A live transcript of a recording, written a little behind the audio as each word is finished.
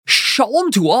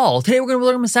Shalom to all. Today we're going to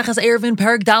learn Maseches Eruvin,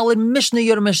 Perek Daled, Mishnah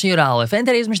Yud, Mishnah Yud Aleph. And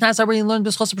today's Mishnah is already learned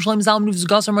B'schos B'Shalom Zalman Uvz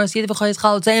Gosar Maras Yed V'Chayis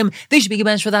Chalotzeim. They should be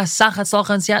given for that Sachat Salcha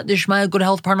and Siyat Dishmaya, good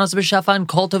health, Parnas B'Shafa, and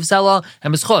Kol Tov Sela,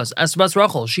 and B'schos Asbas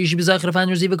Rachel. She should be Zaycher to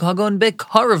find Reziva Kagon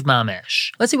B'Karav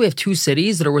Mamesh. Let's say we have two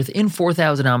cities that are within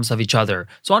 4,000 amos of each other.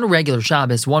 So on a regular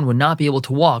Shabbos, one would not be able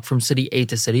to walk from city A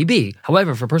to city B.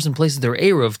 However, if a person places their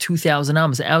Eruv 2,000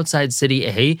 amos outside city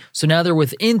A, so now they're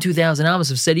within 2,000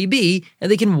 amos of city B, and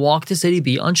they can walk to city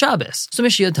B on Shabbos. So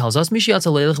Mishnah tells us, a person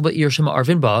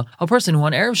who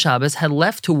on Erev Shabbos had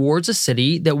left towards a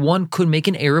city that one could make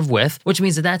an Erev with, which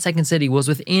means that that second city was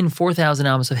within 4,000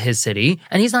 amos of his city,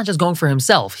 and he's not just going for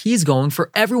himself, he's going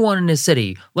for everyone in his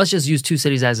city. Let's just use two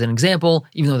cities as an example,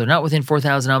 even though they're not within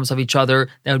 4,000 amos of each other,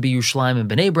 that would be Yerushalayim and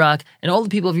Bnei Brak, and all the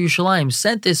people of Yerushalayim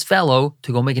sent this fellow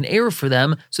to go make an Erev for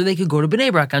them so they could go to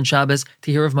Bnei Brak on Shabbos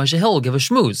to hear of Moshe Hill give a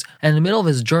shmooze. And in the middle of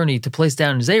his journey to place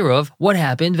down his Erev, what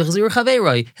happened?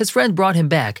 His friend brought him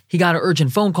back. He got an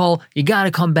urgent phone call. You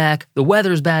gotta come back. The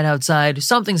weather's bad outside.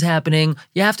 Something's happening.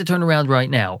 You have to turn around right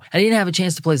now. And he didn't have a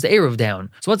chance to place the Eruv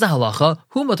down. So what's the halacha?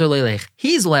 Hu mutar leilech.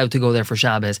 He's allowed to go there for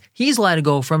Shabbos. He's allowed to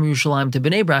go from Yerushalayim to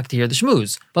Bnei Brak to hear the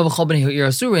shmooze. But v'chol b'nei ha'ir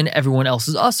asurin, everyone else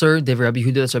is usur. Dev Rabbi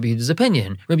Yehuda, that's Rabbi Yehuda's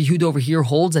opinion. Rabbi Yehuda over here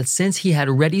holds that since he had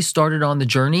already started on the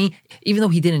journey, even though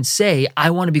he didn't say,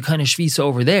 I want to be kind of shvisa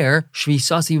over there,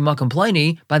 shvisasi v'makam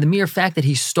pliny, by the mere fact that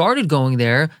he started going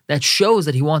there, that shows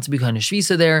that he wants to be kind of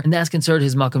shvisa there, and that's considered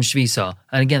his makam shvisa.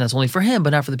 And again, that's only for him,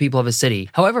 but not for the people of his city.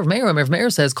 However, if Meir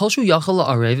says, Kol shu yachal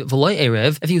la'arev v'loy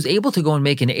erev, if he was able to go and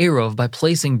make an erev by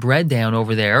placing bread down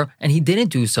over there, and he didn't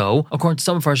do so, according to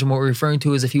some farshim, what we're referring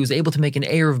to is if he was able to make an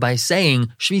erev by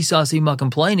saying, shvisasi makam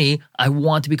pliny, I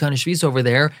want to be kind of shvisa over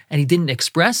there, and he didn't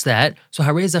express that, so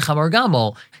hareza chamar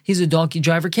gamol, he's a donkey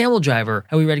driver, camel driver.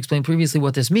 And we already explained previously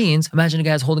what this means. Imagine a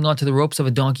guy's holding onto the ropes of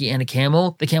a donkey and a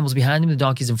camel. The camel's behind him, the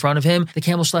donkey's in front of him. The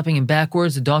camel's schlepping him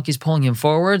backwards, the donkey's pulling him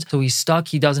forwards, so he's stuck,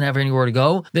 he doesn't have anywhere to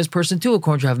go. This person too,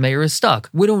 according to Rav Meir, is stuck.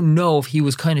 We don't know if he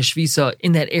was kind of shvisa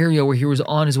in that area where he was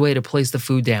on his way to place the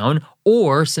food down,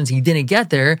 or since he didn't get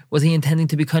there, was he intending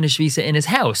to be kind of shvisa in his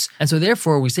house? And so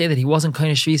therefore we say that he wasn't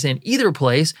kind of shvisa in either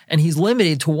place, and he's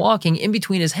limited to walking in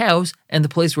between his house and the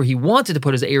place where he wanted to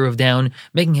put his Eruv down,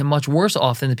 making him much worse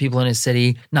off than the people in his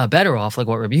city, not better off, like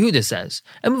what Rabbi Yehuda says.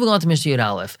 And moving on to Mishnah Yud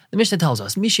Aleph, the Mishnah tells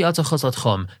us,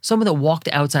 someone that walked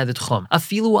outside the tchum,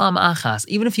 afilu am achas,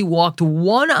 even if he walked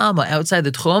one amma outside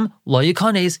the tchum, lo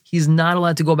yikanes, he's not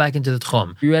allowed to go back into the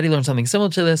tchum. We already learned something similar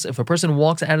to this. If a person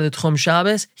walks out of the tchum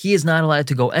Shabbos, he is not allowed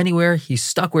to go anywhere, he's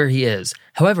stuck where he is.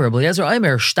 However, Eliezer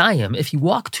Aimer Shtayim, if he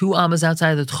walked two ammas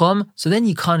outside the tchum, so then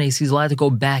yikanes, he's allowed to go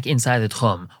back inside the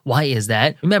tchum. Why is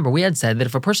that? Remember, we had said that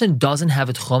if a person doesn't have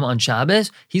a tchum on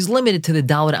Shabbos, he's limited to the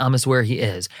daled amas where he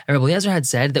is. And Rabbi Eliezer had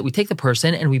said that we take the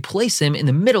person and we place him in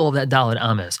the middle of that daled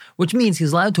amas, which means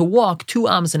he's allowed to walk two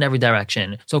amas in every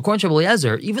direction. So according to Rabbi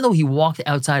Eliezer, even though he walked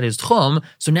outside his tchum,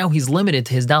 so now he's limited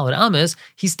to his daled amas,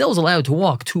 he still is allowed to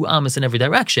walk two amas in every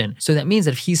direction. So that means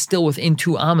that if he's still within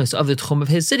two amas of the tchum of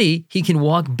his city, he can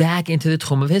walk back into the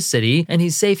tchum of his city, and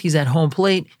he's safe, he's at home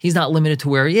plate, he's not limited to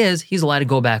where he is, he's allowed to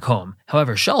go back home.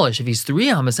 However, shalish, if he's three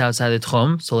amas outside the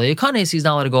tchum, so le'yikanes, he's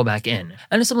not allowed to go back in.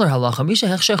 And a similar halacha, misha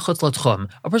hechshech chutz l'tchum,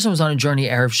 a person was on a journey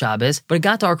Erev Shabbos, but it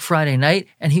got dark Friday night,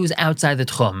 and he was outside the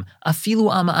tchum.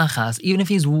 Afilu amma achas, even if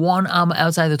he's one amma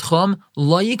outside the tchum,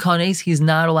 lo yikanes, he's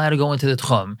not allowed to go into the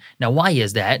tchum. Now, why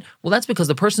is that? Well, that's because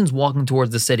the person's walking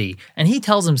towards the city, and he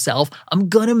tells himself, I'm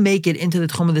gonna make it into the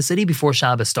tchum of the city before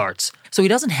Shabbos starts. So he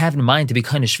doesn't have in mind to be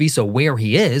kind of shvisa where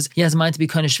he is, he has in mind to be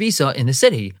kind of shvisa in the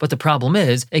city. But the problem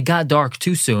is, it got dark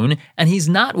too soon, and he's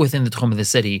not within the tchum of the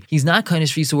city. He's not kind of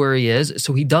shvisa where he is,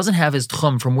 so he doesn't have his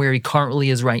tchum from where he currently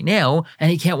is right now,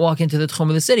 and he can't walk into the tchum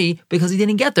of the city because he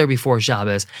didn't get there before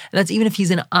Shabbos. And that's even if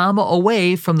he's an amma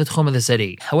away from the tchum of the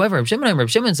city. However, Reb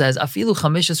Shimon says, afilu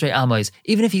chamishesrei amas,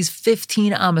 even if he's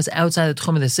 15 amas outside the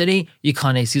tchum of the city,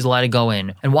 yikanes, he's allowed to go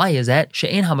in. And why is that?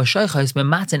 She'ein hamashaychos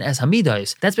mematzen es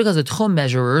hamidais. That's because the tchum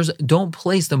measurers don't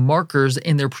place the markers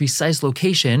in their precise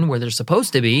location where they're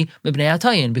supposed to be, mibnei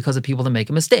atayin, because of people that make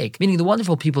a mistake. Meaning the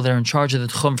wonderful people that are in charge of the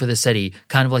tchum for the city,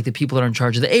 kind of like the people that are in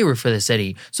charge of the Eruv for the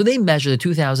city. So they measure the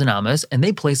 2,000 amas and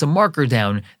they place a marker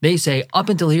down. They say, up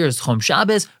until here is tchum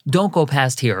Shabbos, don't go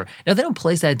past here. Now they don't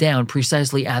place that down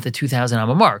precisely at the 2,000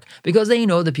 amma mark, because they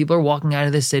know that people are walking out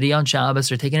of the city on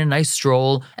Shabbos or taking a nice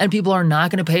stroll, and people are not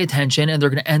going to pay attention and they're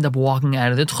going to end up walking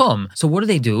out of the tchum. So what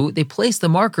do? They place the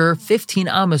marker 15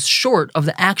 amas short of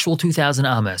the actual 2,000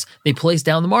 amas. They placed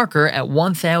down the marker at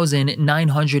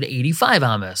 1,985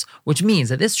 amas, which means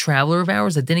that this traveler of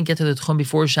ours that didn't get to the Tchum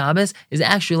before Shabbos is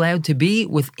actually allowed to be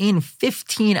within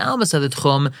 15 amas of the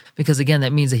Tchum, because again,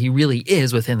 that means that he really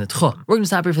is within the Tchum. We're going to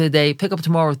stop here for the day, pick up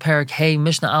tomorrow with Perek Hey,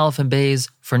 Mishnah Aleph and Beis.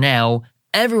 For now,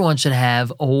 everyone should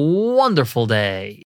have a wonderful day.